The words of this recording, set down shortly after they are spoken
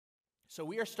So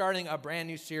we are starting a brand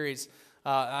new series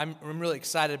I'm really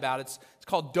excited about. It's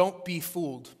called Don't Be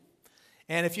Fooled.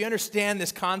 And if you understand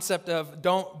this concept of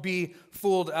don't be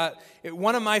fooled,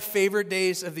 one of my favorite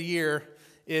days of the year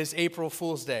is April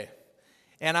Fool's Day.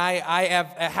 And I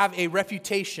have a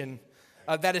reputation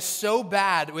that is so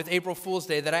bad with April Fool's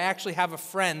Day that I actually have a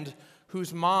friend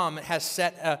whose mom has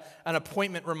set an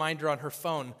appointment reminder on her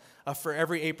phone for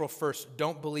every April 1st.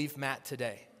 Don't believe Matt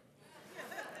today.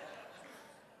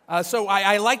 So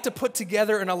I like to put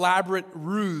together an elaborate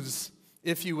ruse,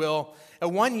 if you will.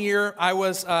 One year,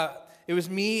 it was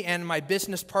me and my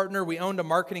business partner. We owned a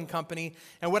marketing company.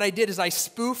 And what I did is I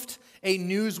spoofed a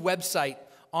news website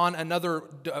on another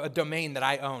domain that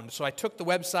I owned. So I took the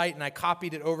website and I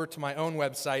copied it over to my own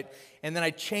website. And then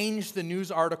I changed the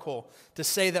news article to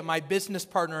say that my business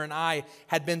partner and I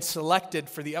had been selected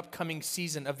for the upcoming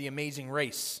season of The Amazing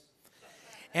Race.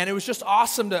 And it was just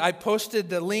awesome. I posted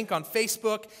the link on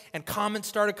Facebook, and comments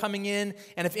started coming in.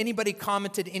 And if anybody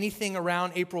commented anything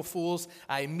around April Fools,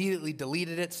 I immediately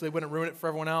deleted it so they wouldn't ruin it for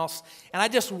everyone else. And I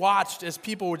just watched as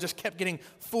people just kept getting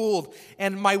fooled.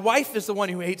 And my wife is the one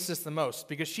who hates this the most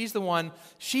because she's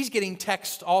getting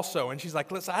text also. And she's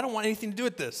like, listen, I don't want anything to do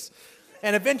with this.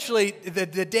 And eventually, the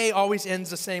day always ends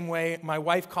the same way. My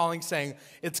wife calling saying,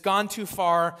 it's gone too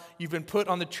far. You've been put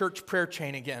on the church prayer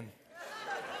chain again.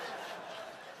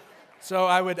 So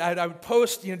I would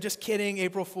post, just kidding,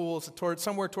 April Fools,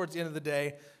 somewhere towards the end of the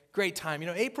day. Great time.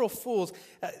 April Fools,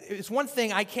 it's one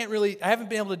thing I haven't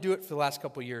been able to do it for the last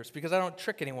couple of years because I don't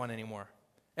trick anyone anymore.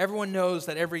 Everyone knows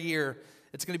that every year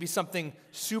it's going to be something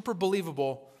super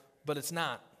believable, but it's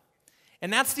not.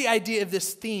 And that's the idea of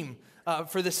this theme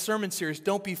for this sermon series,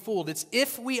 Don't Be Fooled. It's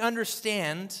if we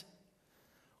understand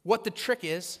what the trick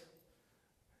is,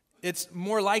 it's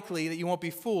more likely that you won't be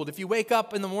fooled. If you wake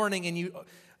up in the morning and you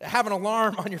have an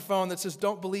alarm on your phone that says,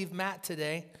 don't believe Matt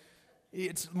today,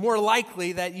 it's more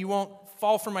likely that you won't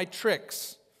fall for my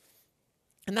tricks.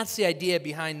 And that's the idea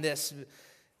behind this.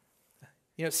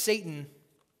 Satan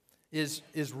is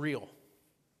real.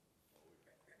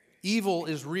 Evil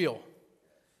is real.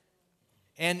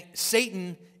 And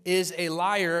Satan is a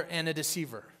liar and a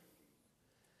deceiver.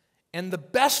 And the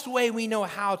best way we know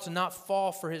how to not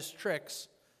fall for his tricks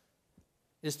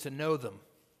is to know them.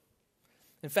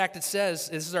 In fact, it says,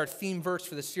 this is our theme verse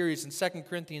for the series in 2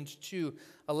 Corinthians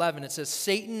 2:11. It says,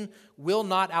 Satan will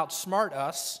not outsmart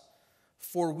us,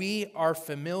 for we are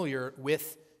familiar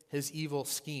with his evil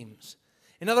schemes.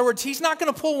 In other words, he's not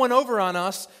going to pull one over on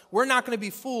us. We're not going to be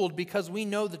fooled because we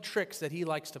know the tricks that he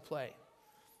likes to play.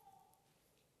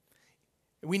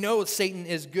 We know Satan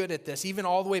is good at this, even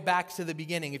all the way back to the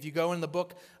beginning. If you go in the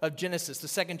book of Genesis, the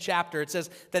 2nd chapter, it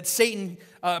says that Satan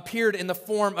appeared in the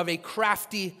form of a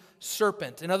crafty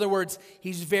serpent. In other words,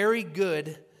 he's very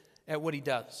good at what he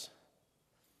does.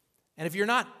 And if you're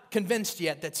not convinced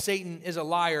yet that Satan is a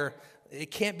liar,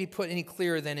 it can't be put any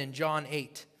clearer than in John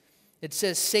 8. It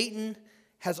says, Satan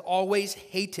has always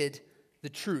hated the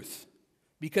truth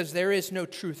because there is no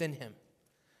truth in him.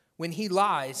 When he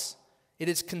lies, it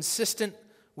is consistent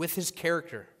with his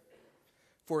character,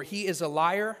 for he is a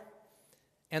liar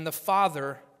and the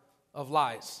father of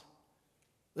lies.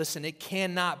 Listen, it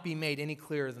cannot be made any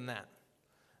clearer than that.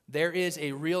 There is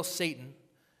a real Satan,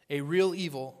 a real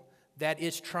evil that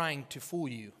is trying to fool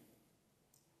you.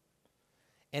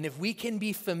 And if we can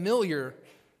be familiar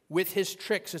with his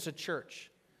tricks as a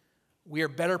church, we are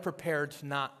better prepared to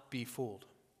not be fooled.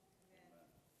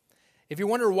 If you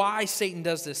wonder why Satan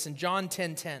does this, in John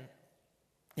 10:10,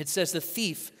 it says the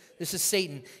thief, this is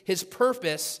Satan, his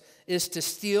purpose is to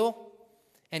steal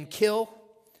and kill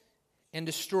and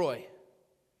destroy.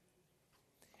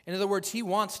 In other words, he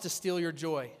wants to steal your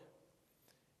joy.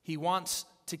 He wants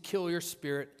to kill your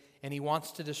spirit, and he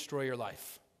wants to destroy your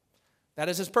life. That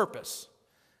is his purpose.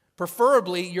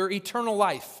 Preferably your eternal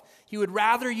life. He would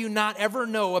rather you not ever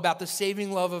know about the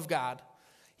saving love of God.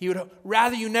 He would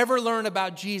rather you never learn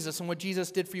about Jesus and what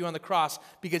Jesus did for you on the cross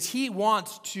because he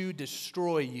wants to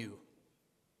destroy you.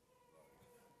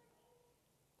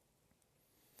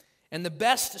 And the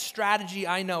best strategy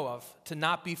I know of to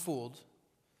not be fooled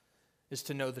is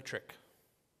to know the trick.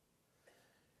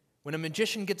 When a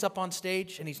magician gets up on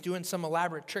stage and he's doing some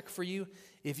elaborate trick for you,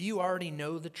 if you already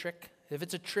know the trick, if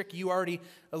it's a trick you already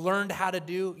learned how to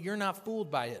do, you're not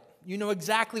fooled by it. You know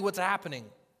exactly what's happening.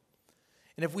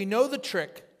 And if we know the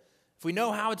trick, if we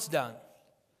know how it's done,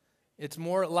 it's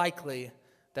more likely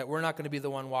that we're not going to be the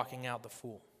one walking out the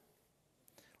fool.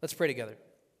 Let's pray together.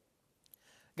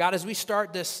 God, as we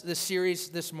start this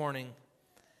series this morning,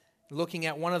 looking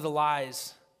at one of the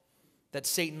lies that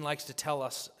Satan likes to tell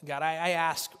us, God, I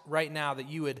ask right now that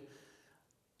you would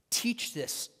teach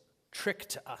this trick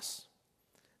to us.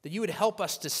 That you would help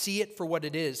us to see it for what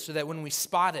it is, so that when we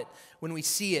spot it, when we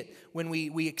see it, when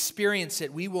we experience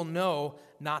it, we will know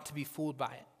not to be fooled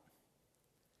by it.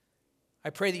 I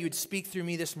pray that you would speak through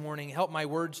me this morning, help my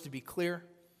words to be clear,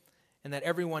 and that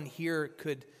everyone here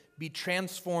could be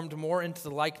transformed more into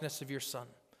the likeness of your Son.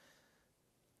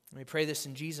 And we pray this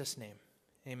in Jesus' name.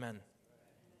 Amen.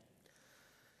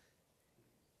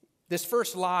 This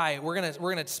first lie, we're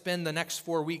gonna spend the next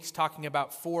 4 weeks talking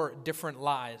about 4 different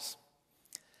lies.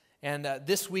 And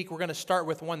this week, we're going to start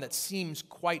with one that seems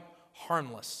quite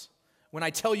harmless. When I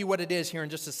tell you what it is here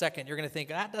in just a second, you're going to think,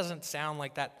 that doesn't sound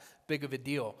like that big of a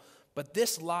deal. But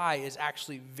this lie is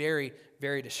actually very,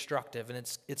 very destructive.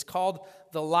 And it's called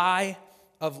the lie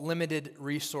of limited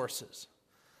resources.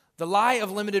 The lie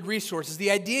of limited resources. The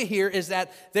idea here is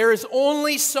that there is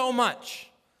only so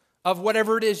much of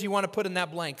whatever it is you want to put in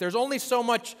that blank. There's only so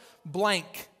much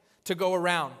blank to go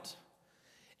around.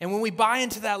 And when we buy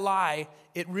into that lie,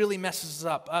 it really messes us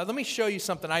up. Let me show you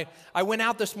something. I went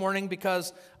out this morning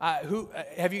because,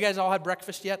 have you guys all had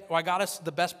breakfast yet? Well, I got us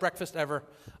the best breakfast ever,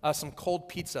 some cold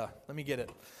pizza. Let me get it.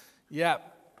 Yeah.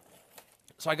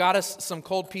 So I got us some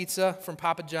cold pizza from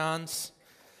Papa John's,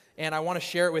 and I want to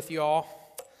share it with you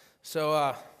all.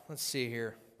 So let's see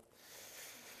here.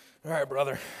 All right,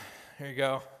 brother. Here you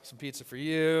go. Some pizza for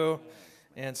you,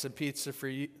 and some pizza for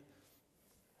you.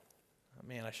 Oh,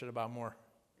 man, I should have bought more.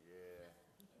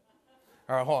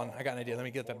 All right, hold on. I got an idea. Let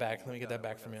me get that back. Let me get that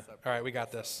back from you. All right, we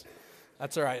got this.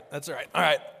 That's all right. That's all right. All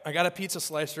right, I got a pizza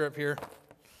slicer up here.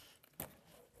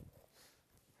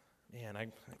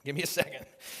 Man, give me a second.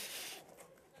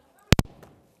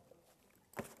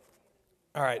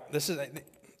 All right,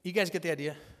 you guys get the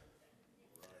idea?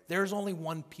 There's only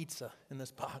one pizza in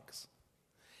this box.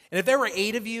 And if there were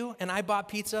 8 of you and I bought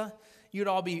pizza, you'd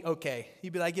all be okay.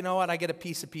 You'd be like, you know what? I get a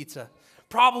piece of pizza.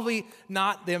 Probably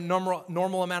not the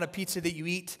normal amount of pizza that you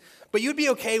eat, but you'd be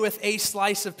okay with a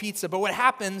slice of pizza. But what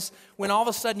happens when all of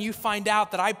a sudden you find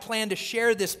out that I plan to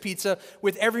share this pizza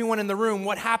with everyone in the room?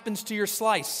 What happens to your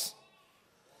slice?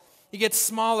 It gets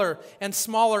smaller and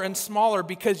smaller and smaller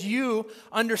because you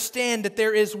understand that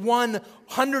there is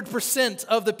 100%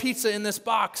 of the pizza in this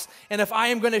box. And if I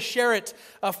am going to share it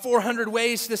 400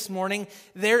 ways this morning,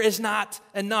 there is not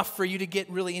enough for you to get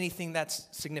really anything that's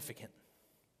significant.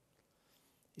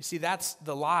 You see, that's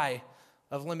the lie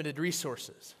of limited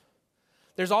resources.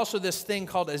 There's also this thing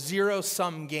called a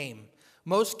zero-sum game.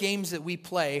 Most games that we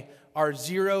play are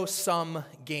zero-sum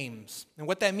games. And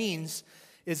what that means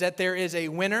is that there is a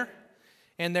winner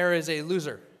and there is a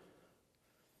loser.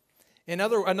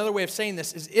 Another way of saying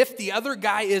this is if the other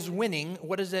guy is winning,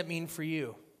 what does that mean for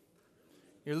you?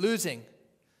 You're losing.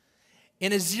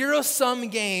 In a zero-sum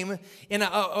game, in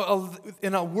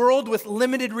a world with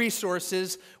limited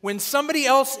resources, when somebody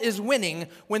else is winning,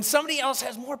 when somebody else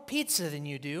has more pizza than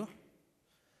you do,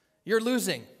 you're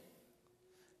losing.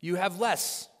 You have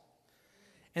less.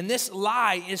 And this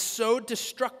lie is so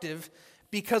destructive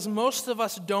because most of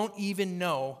us don't even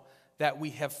know that we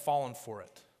have fallen for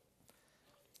it.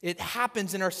 It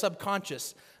happens in our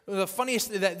subconscious. The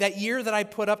funniest, that year that I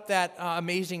put up that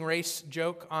Amazing Race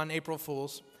joke on April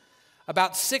Fool's,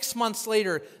 about 6 months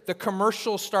later, the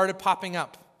commercials started popping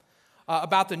up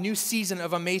about the new season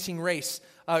of Amazing Race,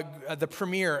 the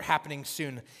premiere happening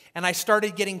soon. And I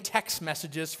started getting text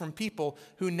messages from people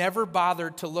who never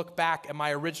bothered to look back at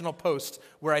my original post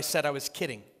where I said I was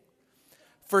kidding.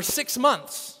 For 6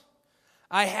 months,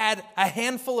 I had a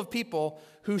handful of people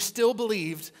who still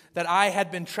believed that I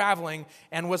had been traveling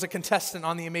and was a contestant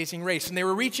on The Amazing Race. And they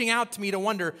were reaching out to me to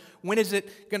wonder, when is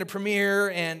it going to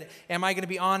premiere? And am I going to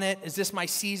be on it? Is this my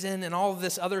season? And all of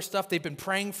this other stuff. They've been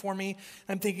praying for me.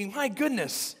 I'm thinking, my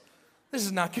goodness, this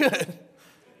is not good.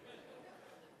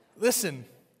 Listen,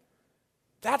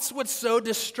 that's what's so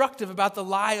destructive about the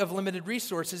lie of limited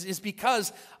resources, is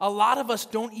because a lot of us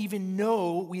don't even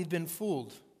know we've been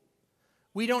fooled.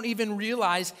 We don't even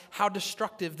realize how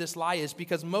destructive this lie is,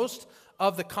 because most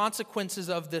of the consequences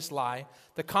of this lie,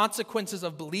 the consequences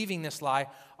of believing this lie,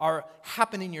 are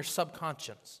happening in your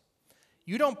subconscious.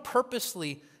 You don't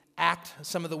purposely act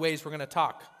some of the ways we're going to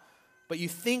talk, but you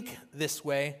think this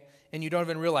way and you don't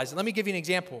even realize it. Let me give you an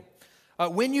example.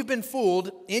 When you've been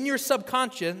fooled, in your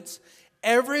subconscious,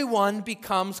 everyone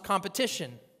becomes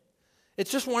competition. It's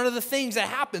just one of the things that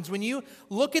happens. When you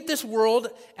look at this world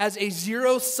as a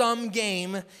zero-sum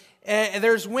game,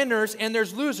 there's winners and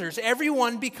there's losers.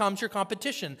 Everyone becomes your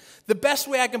competition. The best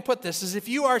way I can put this is if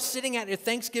you are sitting at your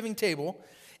Thanksgiving table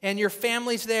and your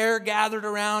family's there gathered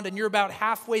around and you're about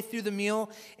halfway through the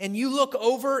meal and you look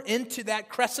over into that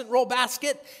crescent roll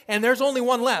basket and there's only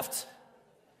one left.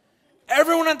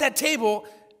 Everyone at that table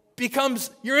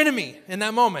becomes your enemy in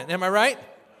that moment. Am I right?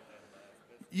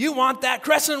 You want that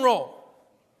crescent roll.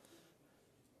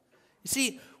 You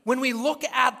see, when we look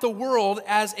at the world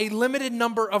as a limited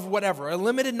number of whatever, a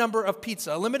limited number of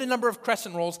pizza, a limited number of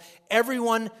crescent rolls,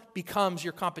 everyone becomes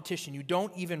your competition. You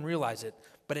don't even realize it,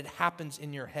 but it happens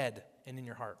in your head and in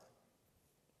your heart.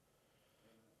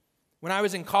 When I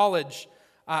was in college,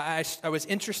 I was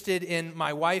interested in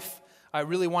my wife. I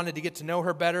really wanted to get to know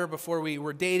her better before we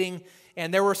were dating,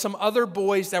 and there were some other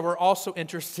boys that were also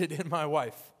interested in my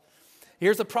wife.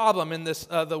 Here's the problem in this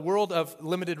the world of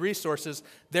limited resources.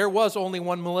 There was only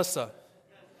one Melissa.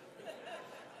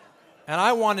 And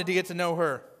I wanted to get to know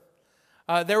her.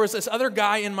 There was this other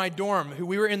guy in my dorm who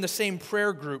we were in the same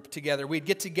prayer group together. We'd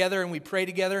get together and we'd pray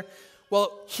together.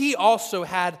 Well, he also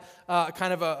had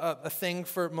kind of a thing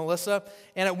for Melissa.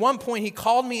 And at one point, he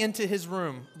called me into his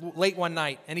room late one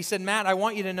night. And he said, Matt, I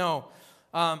want you to know,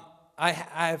 I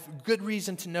have good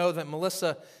reason to know that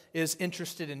Melissa is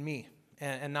interested in me.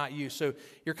 And not you. So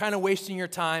you're kind of wasting your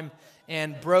time,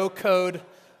 and bro code,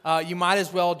 you might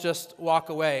as well just walk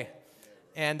away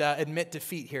and admit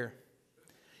defeat here.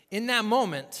 In that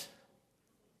moment,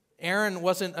 Aaron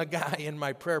wasn't a guy in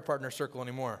my prayer partner circle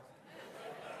anymore.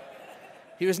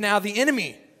 He was now the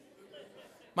enemy,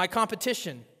 my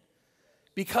competition.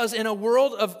 Because in a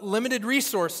world of limited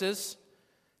resources,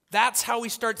 that's how we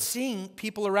start seeing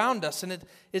people around us, and it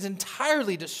is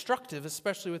entirely destructive,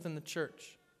 especially within the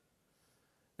church.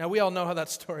 Now, we all know how that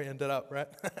story ended up, right?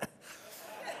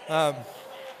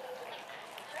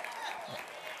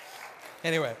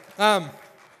 Anyway,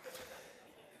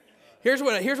 here's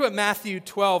what Matthew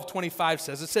 12:25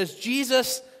 says. It says,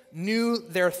 Jesus knew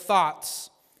their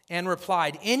thoughts and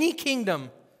replied, any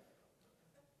kingdom,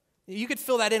 you could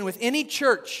fill that in with any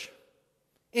church,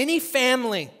 any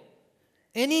family,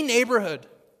 any neighborhood,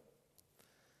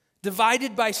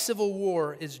 divided by civil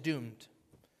war is doomed.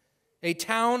 A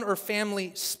town or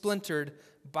family splintered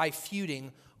by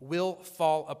feuding will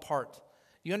fall apart.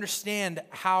 You understand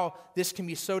how this can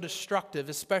be so destructive,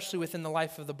 especially within the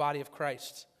life of the body of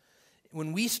Christ.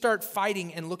 When we start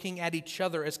fighting and looking at each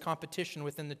other as competition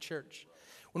within the church.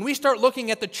 When we start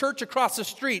looking at the church across the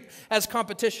street as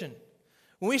competition.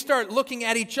 When we start looking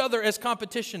at each other as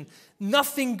competition,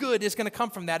 nothing good is going to come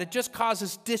from that. It just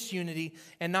causes disunity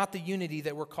and not the unity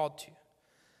that we're called to.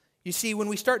 You see, when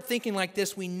we start thinking like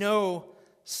this, we know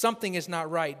something is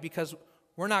not right because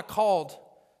we're not called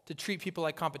to treat people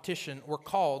like competition. We're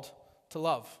called to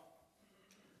love.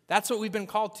 That's what we've been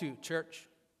called to, church.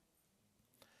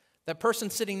 That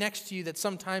person sitting next to you that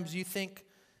sometimes you think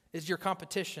is your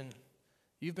competition,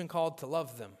 you've been called to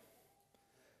love them.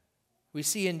 We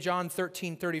see in John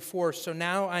 13:34, so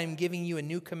now I am giving you a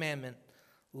new commandment.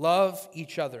 Love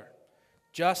each other.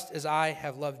 Just as I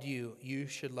have loved you, you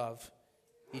should love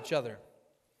each other.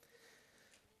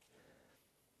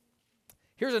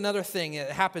 Here's another thing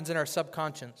that happens in our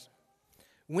subconscious.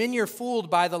 When you're fooled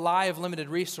by the lie of limited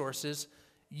resources,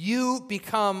 you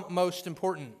become most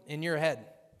important in your head.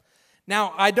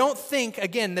 Now, I don't think,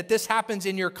 again, that this happens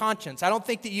in your conscience. I don't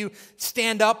think that you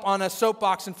stand up on a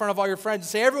soapbox in front of all your friends and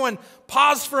say, everyone,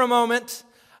 pause for a moment.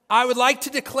 I would like to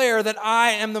declare that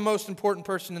I am the most important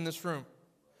person in this room.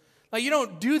 Like, you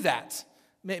don't do that.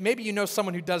 Maybe you know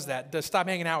someone who does that. Stop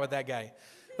hanging out with that guy.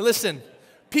 But listen,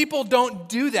 people don't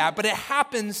do that, but it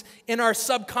happens in our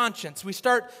subconscious. We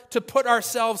start to put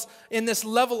ourselves in this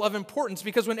level of importance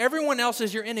because when everyone else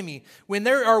is your enemy, when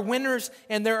there are winners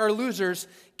and there are losers,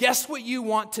 guess what you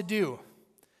want to do?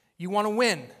 You want to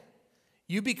win.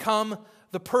 You become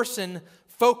the person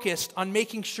focused on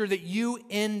making sure that you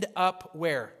end up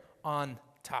where? On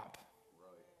top.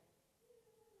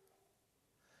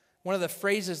 One of the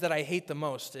phrases that I hate the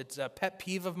most, it's a pet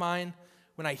peeve of mine.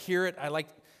 When I hear it,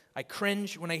 I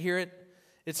cringe when I hear it.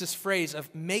 It's this phrase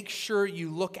of make sure you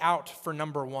look out for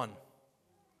number one.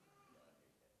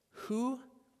 Who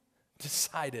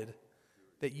decided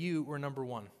that you were number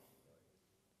one?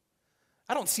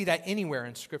 I don't see that anywhere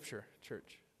in Scripture,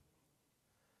 church.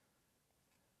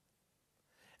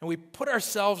 And we put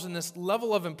ourselves in this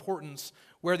level of importance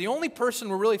where the only person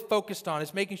we're really focused on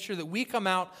is making sure that we come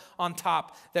out on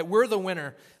top, that we're the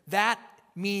winner. That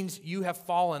means you have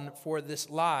fallen for this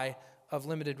lie of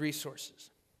limited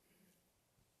resources.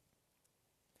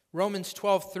 Romans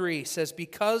 12:3 says,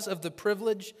 because of the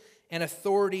privilege and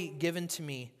authority given to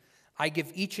me, I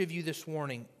give each of you this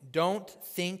warning. Don't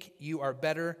think you are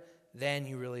better than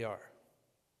you really are.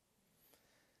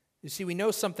 You see, we know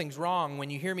something's wrong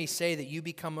when you hear me say that you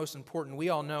become most important. We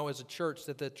all know as a church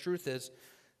that the truth is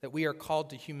that we are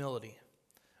called to humility.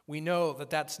 We know that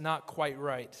that's not quite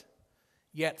right.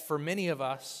 Yet for many of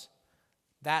us,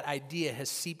 that idea has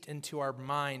seeped into our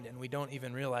mind and we don't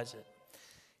even realize it.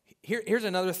 Here's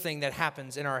another thing that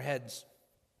happens in our heads.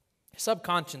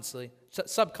 Subconsciously,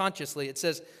 it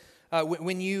says,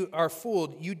 when you are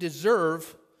fooled, you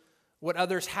deserve what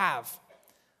others have.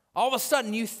 All of a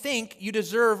sudden, you think you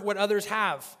deserve what others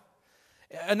have.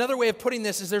 Another way of putting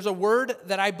this is there's a word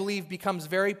that I believe becomes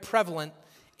very prevalent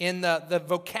in the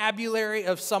vocabulary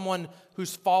of someone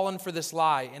who's fallen for this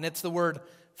lie, and it's the word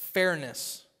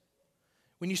fairness.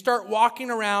 When you start walking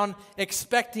around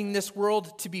expecting this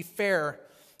world to be fair,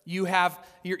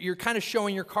 you're kind of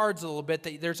showing your cards a little bit,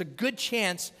 that there's a good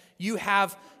chance you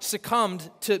have succumbed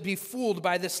to be fooled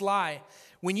by this lie.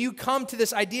 When you come to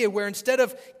this idea where instead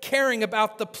of caring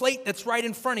about the plate that's right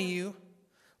in front of you,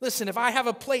 listen, if I have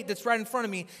a plate that's right in front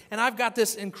of me and I've got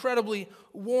this incredibly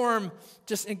warm,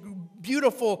 just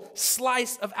beautiful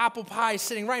slice of apple pie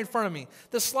sitting right in front of me,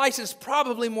 the slice is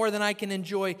probably more than I can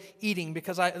enjoy eating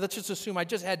because let's just assume I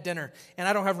just had dinner and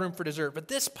I don't have room for dessert. But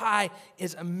this pie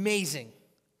is amazing.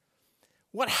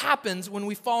 What happens when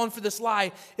we've fallen for this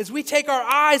lie is we take our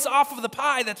eyes off of the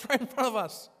pie that's right in front of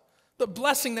us, the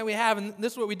blessing that we have, and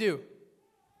this is what we do.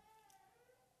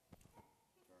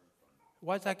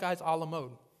 Why is that guy's a la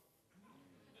mode?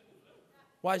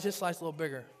 Why is this slice a little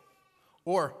bigger?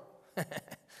 Or,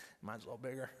 mine's a little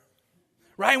bigger.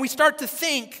 Right? And we start to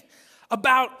think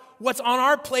about what's on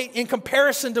our plate in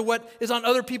comparison to what is on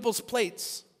other people's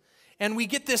plates. And we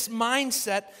get this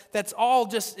mindset that's all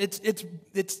just,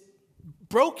 it's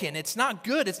broken. It's not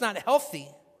good. It's not healthy.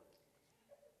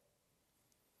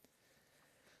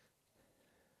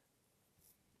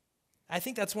 I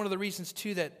think that's one of the reasons,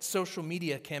 too, that social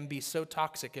media can be so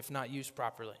toxic if not used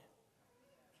properly.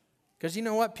 Because you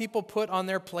know what people put on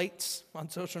their plates on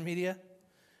social media?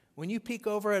 When you peek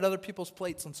over at other people's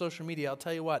plates on social media, I'll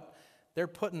tell you what, they're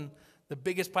putting the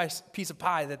biggest piece of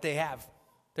pie that they have.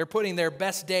 They're putting their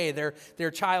best day,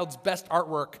 their child's best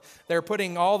artwork. They're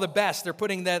putting all the best. They're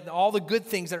putting all the good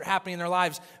things that are happening in their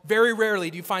lives. Very rarely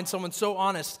do you find someone so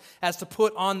honest as to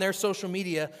put on their social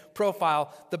media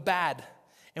profile the bad.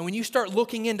 And when you start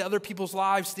looking into other people's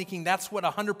lives thinking that's what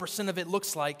 100% of it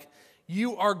looks like,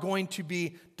 you are going to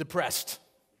be depressed.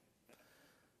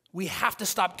 We have to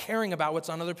stop caring about what's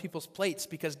on other people's plates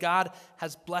because God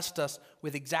has blessed us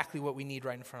with exactly what we need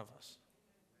right in front of us.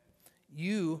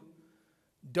 You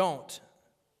don't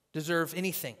deserve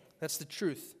anything. That's the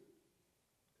truth.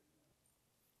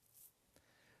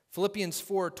 Philippians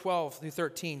 4:12 through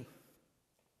 13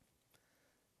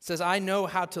 says, I know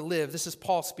how to live. This is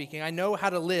Paul speaking. I know how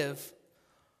to live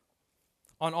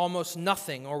on almost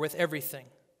nothing or with everything.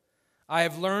 I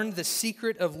have learned the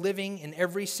secret of living in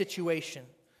every situation,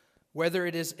 whether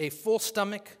it is a full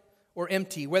stomach or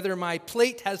empty, whether my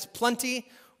plate has plenty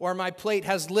or my plate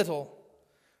has little.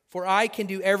 For I can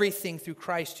do everything through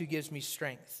Christ who gives me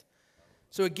strength.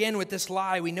 So again, with this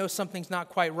lie, we know something's not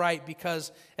quite right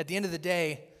because at the end of the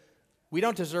day, we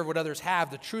don't deserve what others have.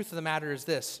 The truth of the matter is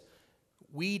this: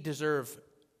 we deserve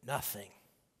nothing.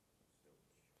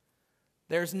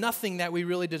 There's nothing that we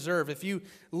really deserve. If you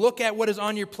look at what is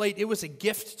on your plate, it was a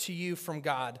gift to you from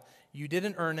God. You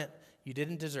didn't earn it. You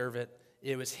didn't deserve it.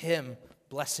 It was Him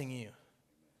blessing you.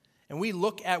 And we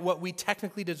look at what we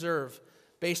technically deserve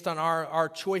based on our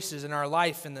choices in our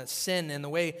life and the sin and the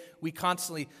way we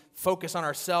constantly focus on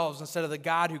ourselves instead of the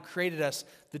God who created us.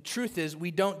 The truth is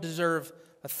we don't deserve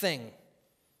a thing.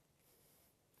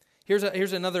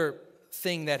 Here's another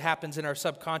thing that happens in our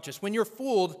subconscious. When you're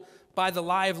fooled by the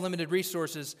lie of limited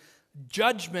resources,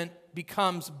 judgment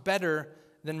becomes better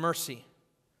than mercy.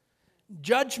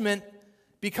 Judgment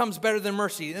becomes better than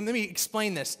mercy. And let me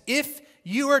explain this. If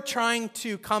you are trying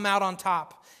to come out on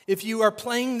top, if you are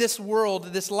playing this world,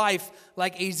 this life,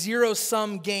 like a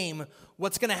zero-sum game,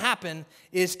 what's going to happen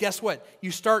is, guess what?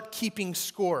 You start keeping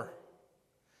score.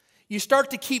 You start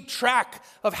to keep track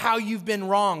of how you've been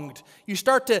wronged. You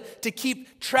start to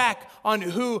keep track on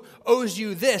who owes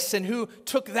you this and who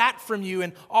took that from you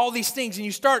and all these things. And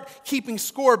you start keeping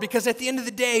score because at the end of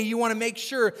the day, you want to make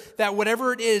sure that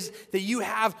whatever it is, that you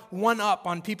have one up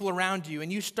on people around you.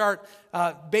 And you start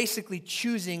basically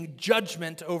choosing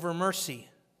judgment over mercy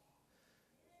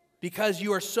because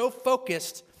you are so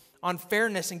focused on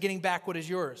fairness and getting back what is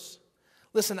yours.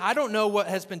 Listen, I don't know what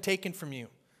has been taken from you.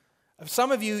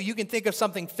 Some of you, you can think of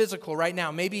something physical right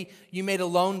now. Maybe you made a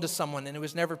loan to someone and it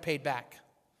was never paid back.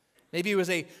 Maybe it was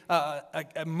a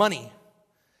money.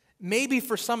 Maybe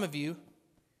for some of you,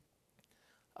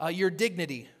 your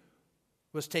dignity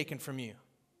was taken from you.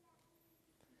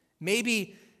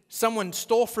 Maybe someone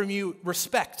stole from you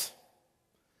respect.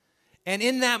 And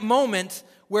in that moment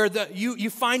where you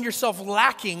find yourself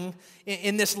lacking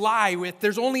in this lie with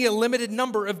there's only a limited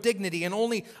number of dignity and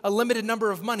only a limited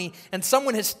number of money, and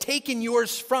someone has taken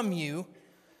yours from you,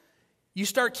 you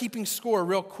start keeping score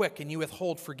real quick and you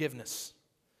withhold forgiveness.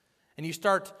 And you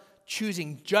start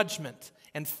choosing judgment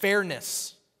and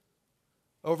fairness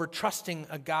over trusting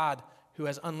a God who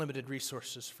has unlimited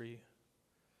resources for you.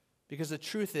 Because the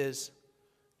truth is,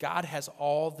 God has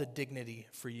all the dignity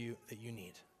for you that you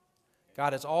need.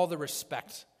 God has all the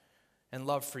respect and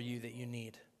love for you that you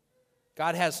need.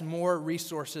 God has more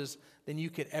resources than you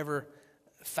could ever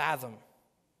fathom.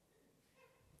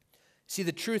 See,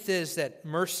 the truth is that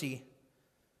mercy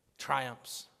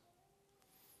triumphs.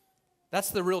 That's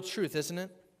the real truth, isn't it?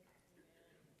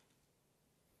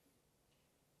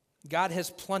 God has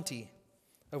plenty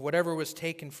of whatever was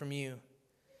taken from you.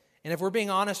 And if we're being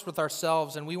honest with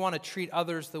ourselves and we want to treat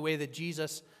others the way that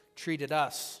Jesus treated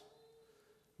us,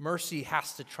 mercy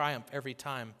has to triumph every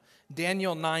time.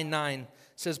 Daniel 9:9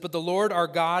 says, "But the Lord our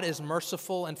God is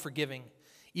merciful and forgiving,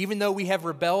 even though we have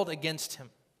rebelled against him."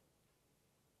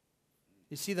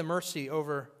 You see the mercy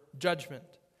over judgment.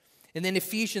 And then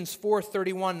Ephesians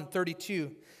 4:31 and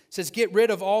 32 says, "Get rid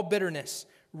of all bitterness,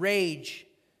 rage,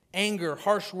 anger,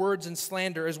 harsh words, and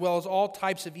slander, as well as all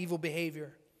types of evil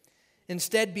behavior.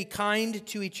 Instead, be kind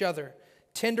to each other,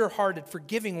 tender-hearted,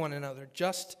 forgiving one another,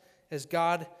 just as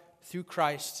God, through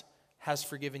Christ, has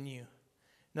forgiven you."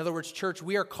 In other words, church,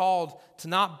 we are called to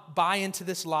not buy into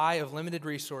this lie of limited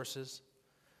resources,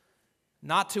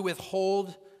 not to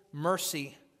withhold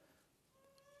mercy,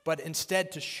 but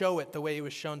instead to show it the way it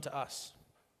was shown to us.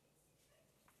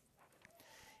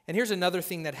 And here's another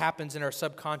thing that happens in our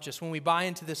subconscious. When we buy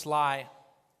into this lie,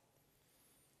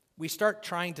 we start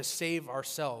trying to save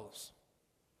ourselves.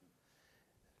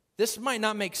 This might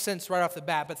not make sense right off the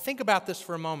bat, but think about this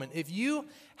for a moment. If you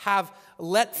have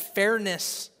let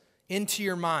fairness into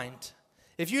your mind,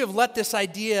 if you have let this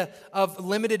idea of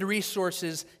limited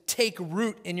resources take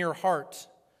root in your heart,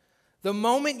 the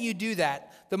moment you do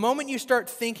that, the moment you start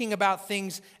thinking about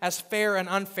things as fair and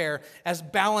unfair, as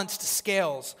balanced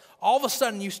scales, all of a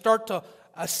sudden you start to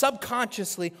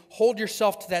subconsciously hold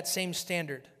yourself to that same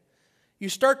standard. You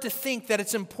start to think that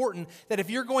it's important that if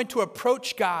you're going to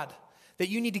approach God, that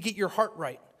you need to get your heart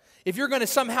right. If you're going to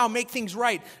somehow make things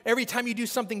right, every time you do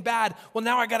something bad, well,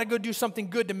 now I got to go do something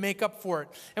good to make up for it.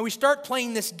 And we start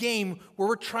playing this game where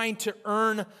we're trying to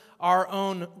earn our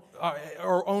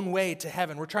own way to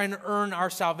heaven. We're trying to earn our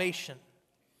salvation.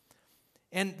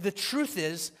 And the truth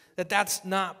is that that's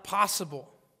not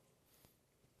possible.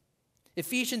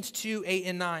 Ephesians 2:8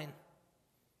 and 9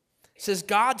 says,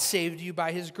 "God saved you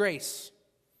by his grace."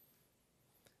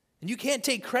 And you can't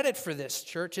take credit for this,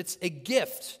 church. It's a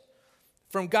gift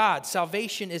from God.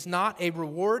 Salvation is not a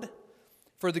reward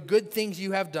for the good things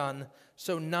you have done,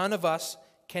 so none of us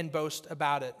can boast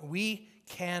about it. We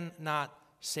cannot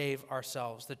save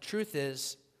ourselves. The truth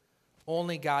is,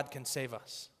 only God can save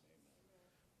us.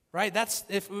 Right? That's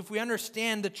if we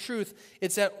understand the truth,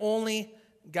 it's that only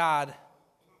God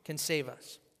can save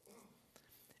us.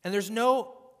 And there's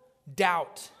no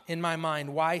doubt in my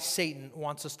mind why Satan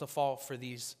wants us to fall for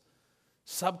these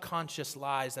subconscious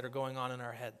lies that are going on in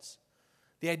our heads.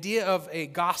 The idea of a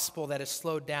gospel that is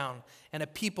slowed down and a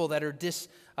people that are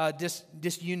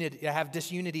have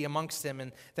disunity amongst them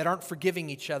and that aren't forgiving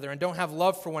each other and don't have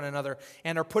love for one another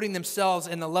and are putting themselves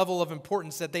in a level of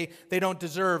importance that they don't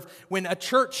deserve. When a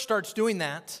church starts doing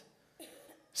that,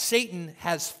 Satan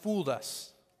has fooled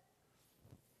us.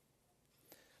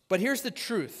 But here's the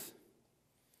truth.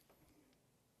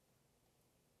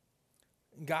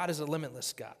 God is a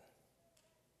limitless God.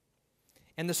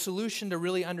 And the solution to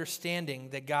really understanding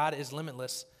that God is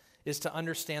limitless is to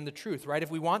understand the truth, right? If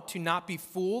we want to not be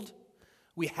fooled,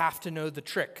 we have to know the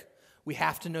trick. We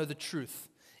have to know the truth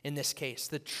in this case.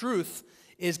 The truth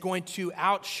is going to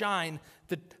outshine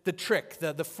the trick,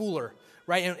 the fooler,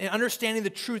 right? And understanding the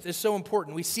truth is so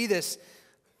important. We see this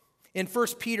in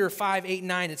 1 Peter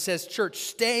 5:8-9. It says, "Church,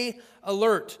 stay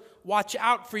alert. Watch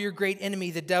out for your great enemy,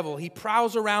 the devil. He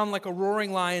prowls around like a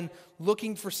roaring lion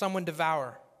looking for someone to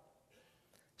devour.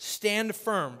 Stand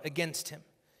firm against him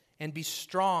and be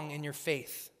strong in your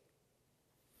faith."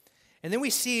 And then we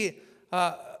see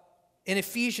in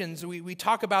Ephesians, we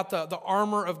talk about the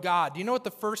armor of God. Do you know what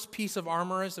the first piece of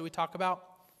armor is that we talk about?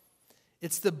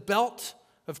 It's the belt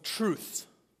of truth.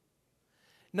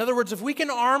 In other words, if we can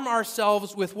arm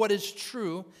ourselves with what is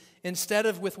true instead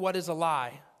of with what is a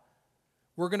lie,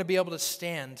 we're going to be able to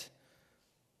stand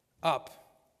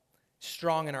up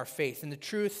strong in our faith. And the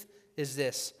truth is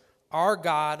this: our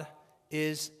God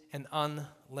is an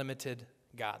unlimited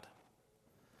God.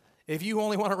 If you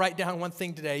only want to write down one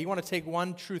thing today, you want to take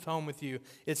one truth home with you,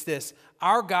 it's this: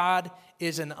 our God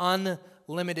is an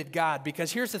unlimited God.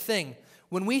 Because here's the thing: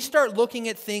 when we start looking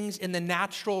at things in the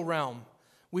natural realm,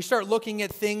 We start looking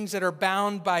at things that are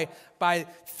bound by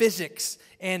physics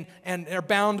and are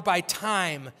bound by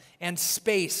time and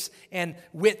space and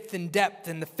width and depth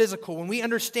and the physical. When we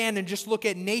understand and just look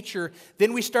at nature,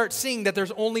 then we start seeing that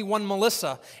there's only one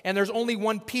Melissa and there's only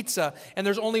one pizza and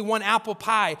there's only one apple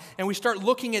pie. And we start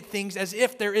looking at things as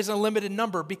if there is a limited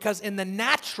number, because in the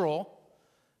natural,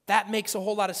 that makes a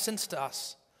whole lot of sense to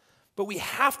us. But we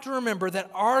have to remember that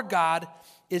our God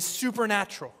is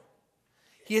supernatural.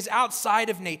 He is outside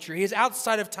of nature. He is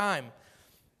outside of time.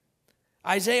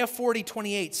 Isaiah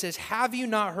 40:28 says, "Have you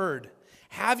not heard?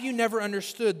 Have you never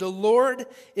understood? The Lord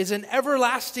is an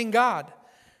everlasting God,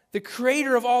 the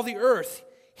creator of all the earth.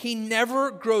 He never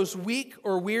grows weak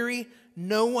or weary.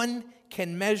 No one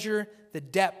can measure the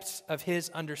depths of his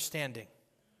understanding."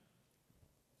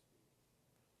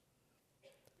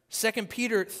 2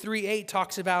 Peter 3:8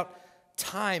 talks about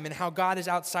time and how God is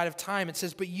outside of time. It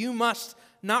says, "But you must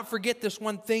not forget this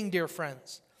one thing, dear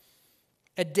friends.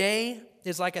 A day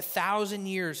is like 1,000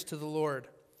 years to the Lord,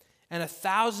 and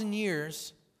 1,000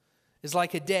 years is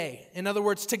like a day." In other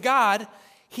words, to God,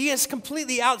 He is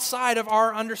completely outside of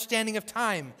our understanding of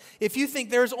time. If you think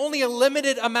there's only a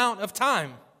limited amount of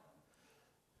time,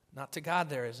 not to God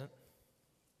there isn't.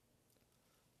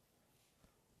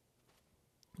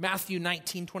 Matthew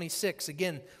 19:26,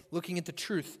 again, looking at the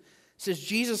truth, says,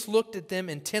 Jesus looked at them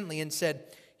intently and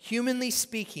said, "Humanly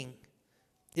speaking,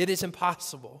 it is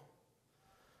impossible.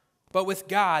 But with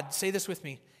God," say this with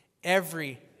me,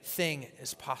 "everything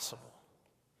is possible."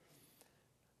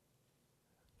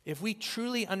 If we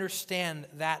truly understand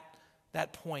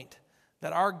that point,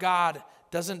 that our God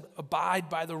doesn't abide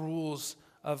by the rules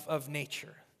of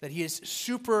nature, that He is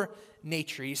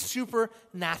supernature, He's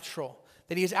supernatural,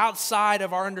 that He is outside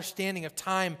of our understanding of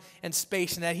time and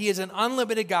space, and that He is an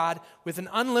unlimited God with an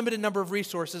unlimited number of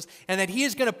resources, and that He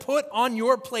is going to put on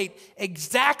your plate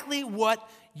exactly what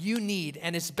you need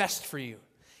and is best for you.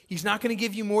 He's not going to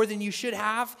give you more than you should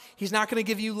have. He's not going to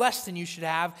give you less than you should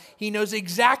have. He knows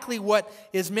exactly what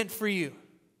is meant for you.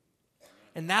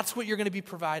 And that's what you're going to be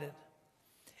provided.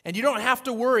 And you don't have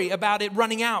to worry about it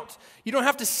running out. You don't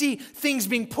have to see things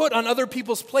being put on other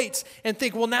people's plates and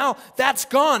think, well, now that's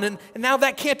gone and now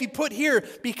that can't be put here,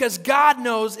 because God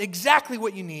knows exactly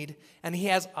what you need, and He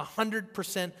has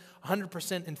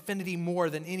 100% infinity more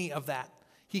than any of that.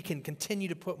 He can continue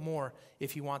to put more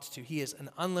if He wants to. He is an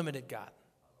unlimited God.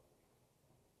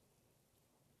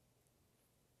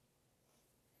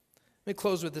 Let me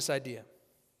close with this idea.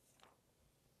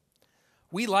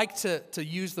 We like to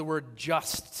use the word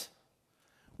just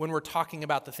when we're talking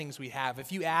about the things we have.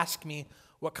 If you ask me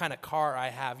what kind of car I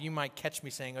have, you might catch me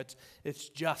saying, it's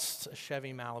just a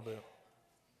Chevy Malibu.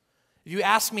 If you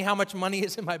ask me how much money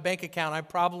is in my bank account,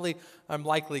 I'm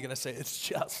likely going to say it's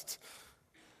just,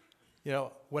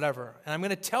 whatever. And I'm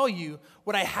going to tell you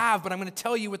what I have, but I'm going to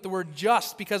tell you with the word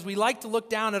just, because we like to look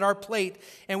down at our plate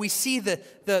and we see the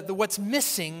what's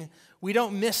missing. We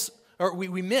don't miss, or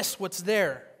we miss what's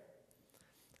there.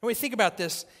 When we think about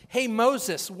this, hey,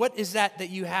 Moses, what is that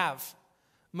you have?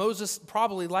 Moses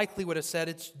probably likely would have said,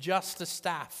 it's just a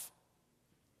staff.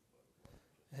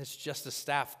 It's just a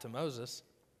staff to Moses.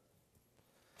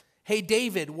 Hey,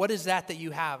 David, what is that you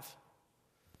have?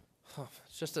 Oh,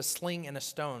 it's just a sling and a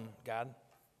stone, God.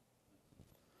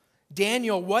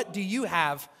 Daniel, what do you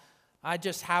have? I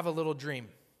just have a little dream.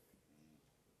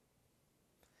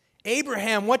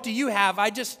 Abraham, what do you have?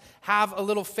 I just have a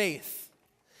little faith.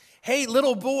 Hey,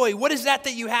 little boy, what is that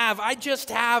you have? I just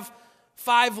have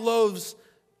 5 loaves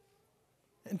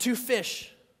and 2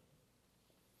 fish.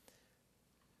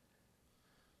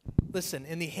 Listen,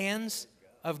 in the hands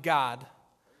of God,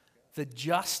 the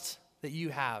just that you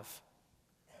have,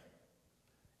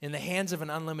 in the hands of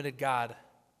an unlimited God,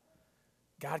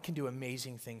 God can do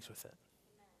amazing things with it.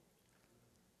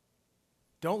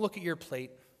 Don't look at your plate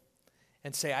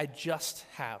and say, I just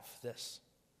have this.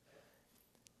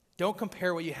 Don't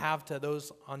compare what you have to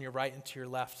those on your right and to your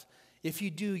left. If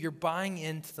you do, you're buying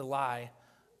into the lie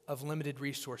of limited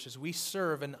resources. We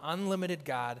serve an unlimited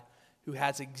God who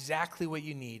has exactly what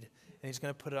you need, and He's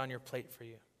going to put it on your plate for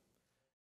you.